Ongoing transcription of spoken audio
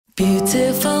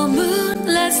Beautiful moon,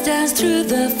 let's dance through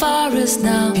the forest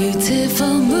now.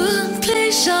 Beautiful moon,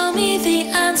 please show me the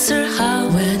answer how.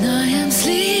 When I am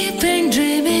sleeping,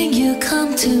 dreaming, you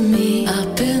come to me.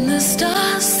 Up in the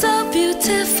stars, so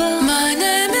beautiful. My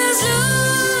name is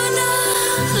Luna,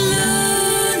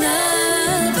 Luna-Belle.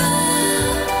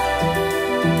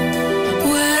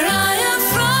 Where I am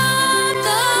from,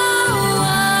 no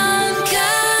one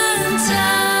can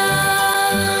tell.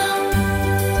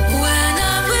 When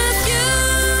I'm with you,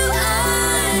 I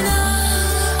know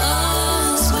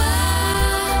all's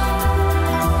well.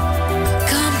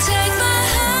 Come take my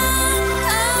hand,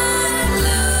 I'm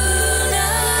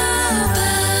Luna-Belle.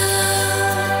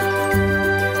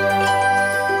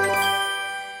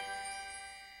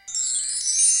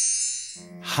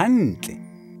 Hantle.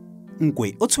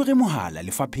 Nkwe o tshwere mohala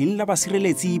lefapheng la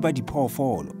basireletsi ba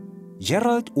diphoofolo.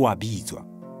 Gerald o a bitswa.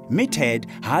 Mme Ted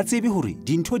ha a tsebe hore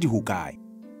dintho di hokae.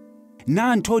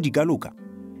 Na ntho di ka loka?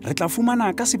 Re tla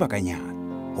fumana ka sebakanyana.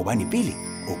 Hobane pele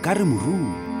o ka re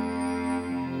morui.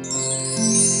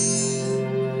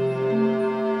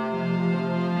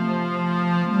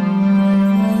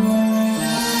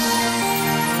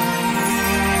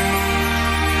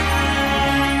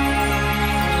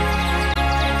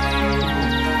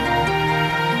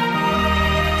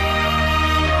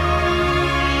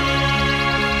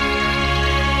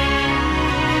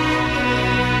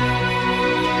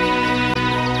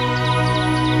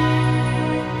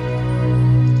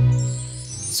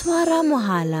 Tshwara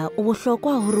mohala o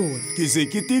bohlokwa ho rona. Ke se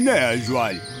ke tineha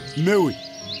jwale. Mewe,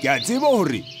 ke a tseba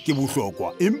hore ke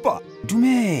bohlokwa empa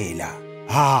Dumela.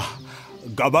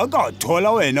 ka ba ka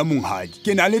thola wena monghadi.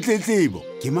 Ke na le tletlebo.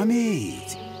 Ke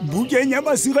mametse. Bukeng ya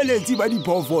basireletsi ba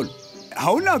diphoofolo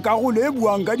ha ona karolo e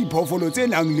buang ka diphoofolo tse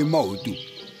nang le maoto.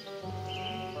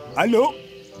 Allo?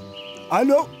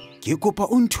 Allo? Ke kopa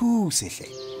o nthuse hle.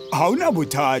 Ha ona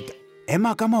bothata.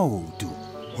 Ema ka maoto.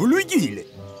 Ho lokile.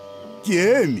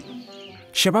 Ke eme.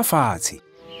 Sheba fatshe.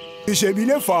 Ke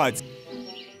shebile fatshe.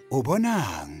 O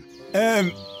bonang?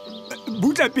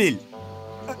 Butla pele.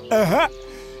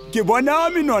 Ke bona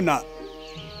menwana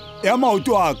ya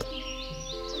maoto a ka.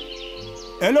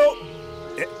 Hello?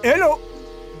 Hello?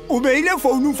 O beile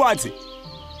founu fatshe?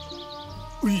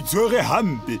 O itshwere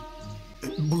hampe.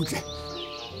 Butla.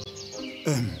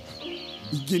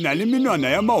 Ke na le menwana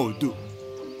ya maoto.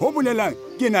 Ho bolelang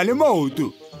ke na le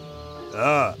maoto.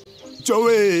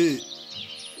 Joe.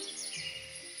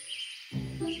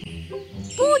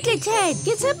 Butle Ted,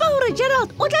 ke tshepa hore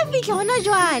Gerald o tla fihla hona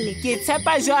jwale. Ke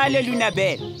tshepa jwale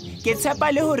Luna-Belle. Ke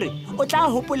tshepa le hore o tla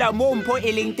hopola moo mpho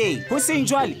e leng teng. Ho seng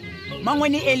jwale,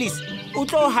 mangwane Alice o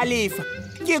tlo halefa.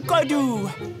 Ke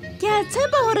koduwa. Ke a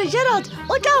tshepa hore Gerald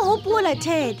o tla hopola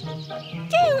Ted.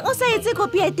 Ke eng o sa etse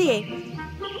kopi ya teng?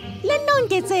 Le nna o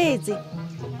nketsetse.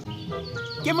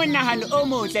 Ke monahano o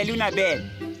motle Luna-Belle.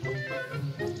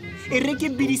 E re ke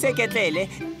bidise ketlele.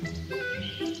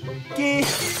 Ke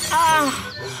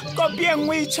kopi e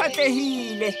nngwe e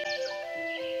tjhatlehile.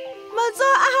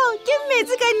 Matsoho a hao ke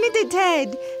metsi ka nnete Ted.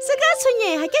 Se ka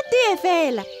tshwenyeha ke tee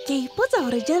fela. Ke ipotsa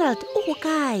hore Gerald o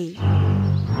hokae.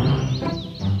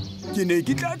 Ke ne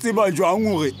ke tla tseba jwang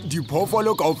hore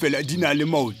diphoofolo kaofela di na le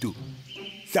maoto.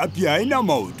 Hlapi ha ena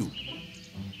maoto.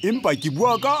 Empa ke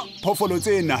bua ka phoofolo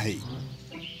tse naheng.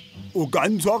 O ka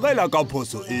ntshwarela ka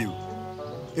phoso eo.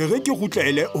 E re ke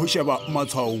kgutlele ho sheba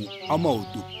matshwaong a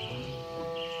maoto.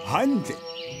 Hantle.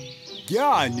 Ke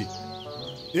ane.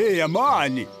 Eya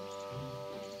mane.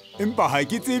 Empa ha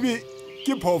ke tsebe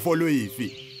ke phoofolo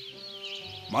efe.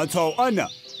 Matshwao ana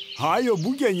ha ayo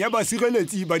bukeng ya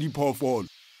basireletsi ba diphoofolo.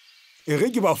 E re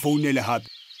ke ba founele hape.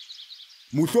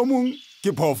 Mohlomong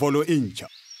ke phoofolo e ntjha.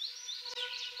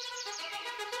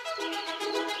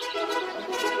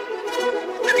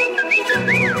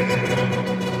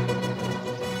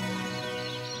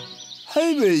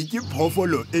 Haebe ke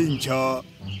phoofolo e ntjha.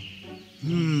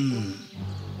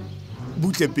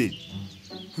 Butle pele.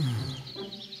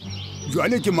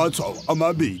 Jwale ke matshwao a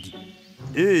mabedi.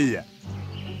 Eya.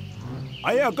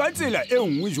 Aya ka tsela e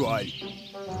nngwe jwale.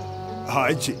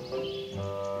 Hache.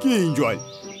 Ke eng jwale?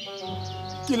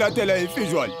 Ke latela efe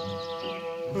jwale?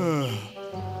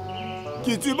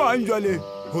 Ke tsebang jwale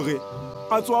hore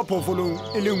a tswa phoofolong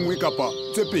e le nngwe kapa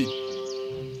tse pedi.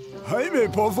 Haebe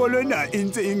phoofolo ena e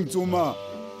ntse e ntsoma.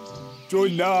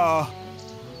 Jona.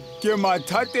 Ke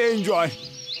mathateng jwale.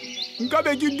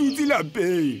 Nkabe ke dutse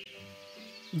lapeng.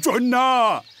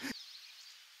 Jona.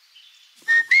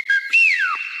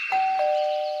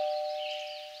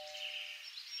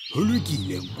 Ho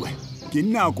lokile nkwe. Ke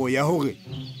nako ya hore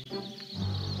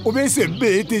o be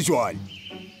sebete jwale.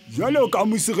 Jwale o ka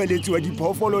mosireletsi wa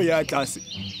diphoofolo ya tlase.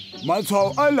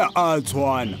 Matshwao ala a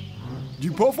tshwana.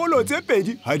 Diphoofolo tse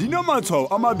pedi ha di na matshwao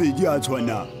a mabedi a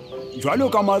tshwanang jwalo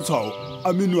ka matshwao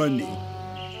a menwaneng.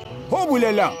 Ho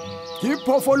bolelang ke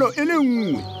phoofolo e le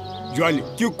nngwe. Jwale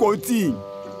ke kotsing,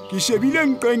 ke shebile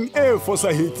nqeng e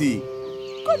fosahetseng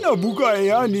kana buka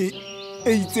yane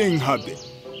e itseng hape.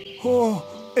 Ho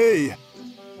eya,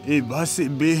 e ba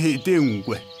sebete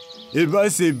nkwe, e ba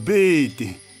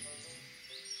sebete.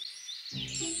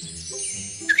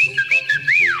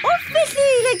 O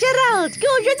fihlile Gerald, ke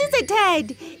o jwetsitse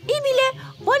Ted. Ebile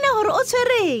bona hore o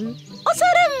tshwereng. O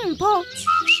tshwere mpho.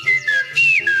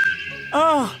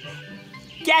 Oh,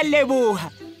 ke a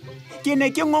leboha. Ke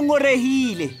ne ke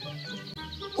ngongorehile.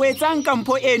 O etsang ka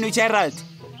mpho eno Gerald?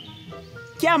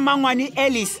 Ke a mangwane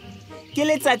Alice. Ke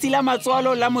letsatsi la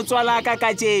matswalo la motswala ka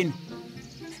kajeno.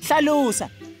 Hlalosa.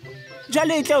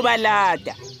 Jwale e tlo ba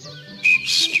lata.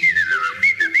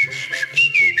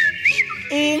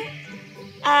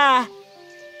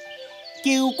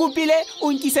 Ke o kopile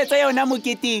o nkisetsa yona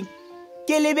moketeng.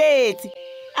 Ke lebetse.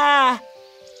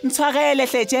 Ntshwarele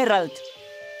hle Gerald.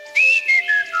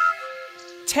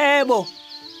 Thebo.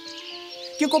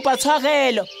 Ke kopa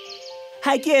tshwarelo.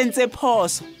 Ha ke entse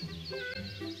phoso.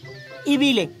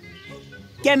 Ibile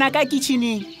kena ka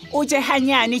kitcheneng o je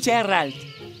hanyane Gerald.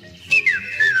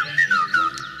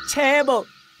 Thebo,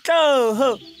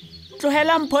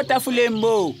 tlohela mpho tafoleng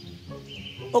moo.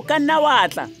 O ka nna wa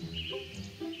tla.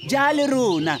 Ja le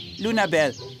rona,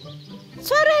 Luna-Belle.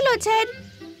 Tshwarelo Ted.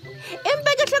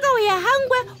 Empa ke hloka ho ya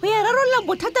hangwe ho ya rarolla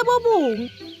bothata bo bong.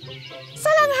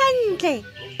 Salang hantle.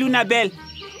 Luna-Belle,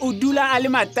 o dula a le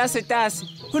matase-tase.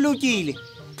 Ho lokile.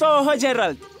 Tloho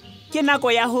Gerald. Ke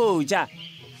nako ya ho ja.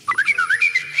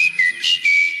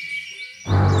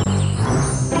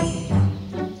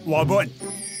 Wa bona,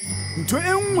 ntho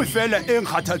e nngwe fela e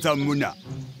nkgathatsang mona.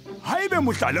 Haebe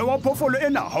mohlala wa phoofolo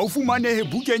ena ha o fumanehe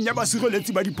bukeng ya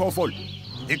basireletsi ba diphoofolo,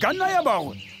 e ka nna ya ba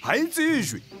hore ha e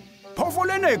tsejwe.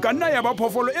 Phoofolo ena e ka nna ya ba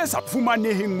phoofolo e sa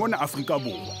fumaneheng mona Afrika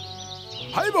Borwa.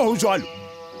 Haeba ho jwalo,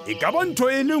 e ka ba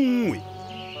ntho e le nngwe.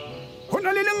 Ho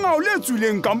na le lengao le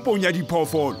tswileng kampong ya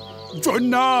diphoofolo.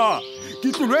 Jonna,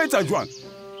 ke tlo etsa jwang?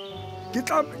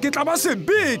 Ke tla ba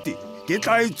sebete, ke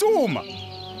tla itsoma.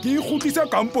 Ke ikgutlisa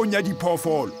kampong ya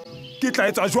diphoofolo. Ke tla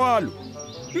etsa jwalo.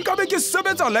 Nkabe ke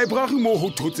sebetsa library moo ho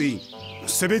thotseng.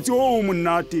 Mosebetsi o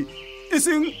monate, e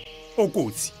seng o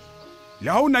kotsi.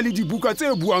 Le ha o na le dibuka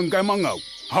tse buang ka mangao,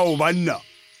 ha o banna.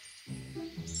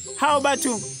 Ha o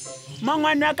batho,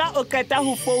 mangwana wa ka o qeta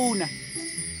ho founa.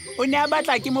 O ne a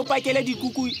batla ke mo pakele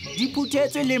dikuku di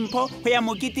phuthetswe le mpho ho ya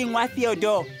moketeng wa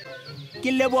Theodore.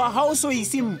 Ke leboha ha o so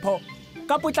ise mpho.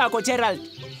 Ka potlako Gerald,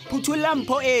 phuthulla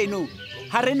mpho eno.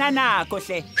 Ha re na nako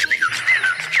hle.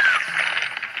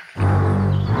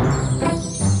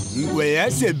 Nkwe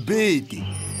ya sebete.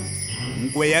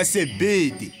 Nkwe ya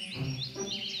sebete.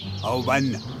 Ha o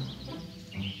banna.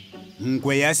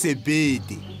 Nkwe ya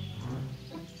sebete.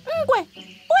 Nkwe,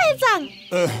 o etsang?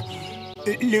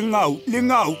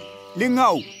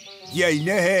 Lengau. Ya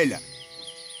inehela.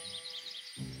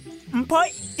 Mpho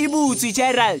e butswe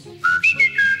Gerald.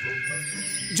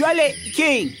 Jwale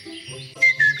King.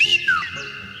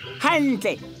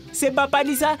 Hantle.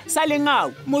 Sebapadisa sa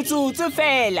lengau. Motsotso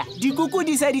fela. Dikuku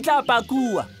di se di tla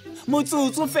pakua.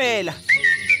 Motsotso fela.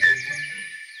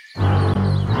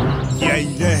 Ya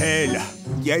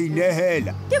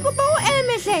inehela. Ke kopa o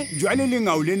eme hle. Jwale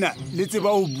lengau lena le tseba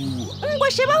ho bua.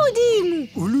 Nkwe sheba hodimo.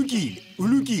 O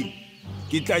lokile.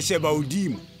 Ke tla sheba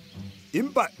hodimo.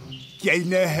 Empa ke a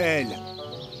inehela.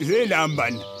 He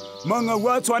lambana. Manga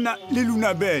wa tshwana le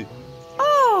Luna-Belle.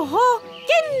 Oho,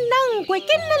 ke nna Nkwe,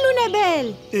 ke nna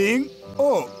Luna-Belle. Eng?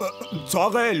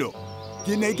 Tshwarelo.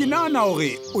 Ke ne ke nahana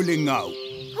hore o lengau.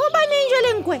 Hobaneng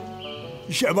jwale Nkwe?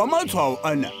 Sheba matshwao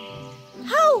ana.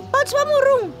 Hao, batho ba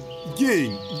morung.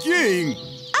 Keng.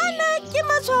 Ana ke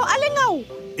matshwao a lengau.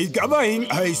 E ka ba eng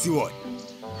ha e se wona?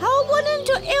 Ha o bone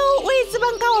ntho eo o e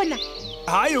tsebang ka ona?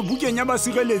 Hayo bukeng ya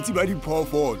basireletsi ba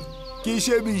diphoofolo. Ke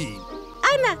shebile.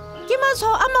 Ana ke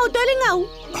matshwao a maoto a lengau.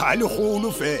 Ha le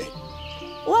kgolo fela.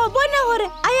 Wa bona hore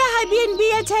a ya ha B&B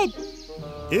ya Ted?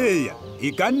 Eya,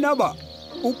 e ka nna ba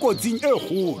o kotsing e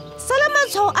kgolo. Sala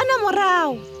matshwao ana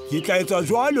morao. Ke tla etsa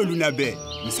jwalo Luna-Belle.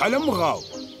 Nsale morao.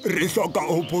 Re hloka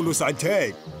ho pholosa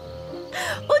Ted.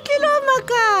 O tlile ho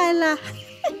makala.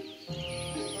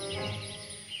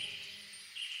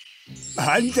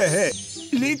 Hantle he.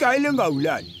 Le kae lengau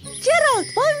lane? Gerald,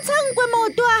 bontsha Nkwe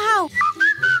maoto a hao.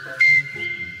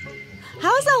 Ha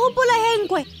o sa hopola he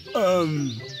Nkwe?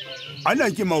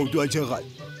 Ana ke maoto a Gerald.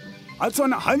 A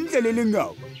tshwana hantle le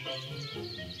lengau.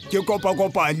 Ke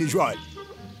kopane jwale.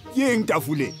 Ke eng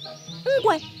tafoleng?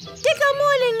 Nkwe, ke ka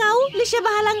moo lengau le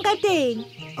shebahalang ka teng.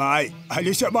 Ai, ha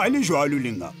le sheba le jwalo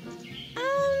lenga.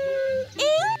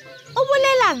 Eng? O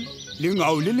bolelang?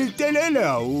 Lengao le letelele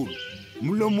haholo.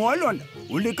 Molomo wa lona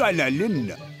o lekana le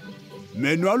nna.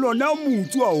 Meno wa lona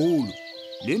motsu haholo.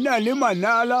 Le na le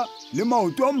manala le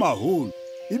maoto a maholo.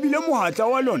 Ebile mohatla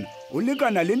wa lona o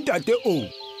lekana le ntate o.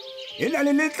 E na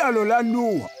le letlalo la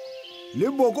noha. Le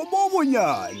boko bo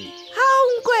bonyane.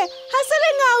 Haonkwe, ha se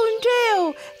lengao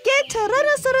ntweo. Ke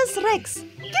Tyrannosaurus Rex.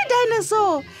 Ke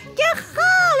dinosaur. Ke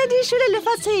kgale di shwele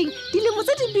lefatsheng. Dilemo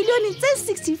tse dibilione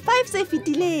tse 65 tse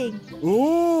fetileng.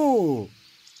 Oh!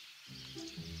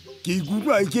 Ke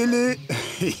ikutlwa ke le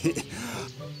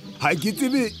ha ke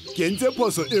tsebe ke ntse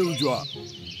phoso eo jwa.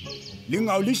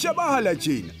 Lengao le shebahala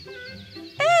tjena.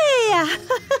 Eya.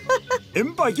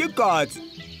 Empa ke katse.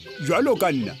 Jwalo ka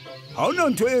nna, ha ona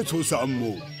ntho e tshosang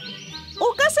moo.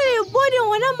 O ka se bone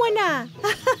ngwana mona.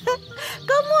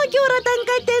 Ka moo ke o ratang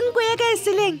ka teng ko ya ka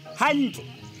eseleng. Hantle,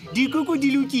 dikuku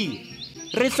di lokile.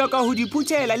 Re hloka ho di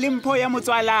phuthela le mpho ya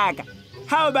motswalaka.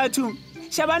 Hao bathong,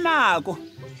 sheba nako.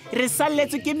 Re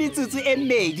salletswe ke metsotso e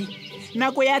mmedi.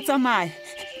 Nako ya tsamaya.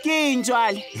 Ke eng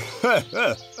jwale?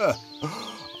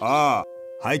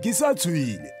 Ha ke sa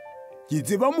tswile. Ke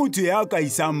tseba motho ya ka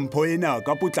isang mpho ena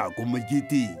ka potlako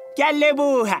moketeng. Ke a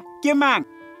leboha. Ke mang?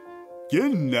 Ke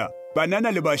nna,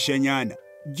 banana le bashanyana.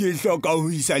 Ke hloka ho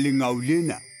isa lengao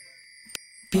lena.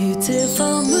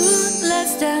 Beautiful moon,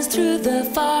 let's dance through the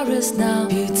forest now.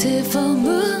 Beautiful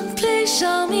moon, please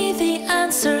show me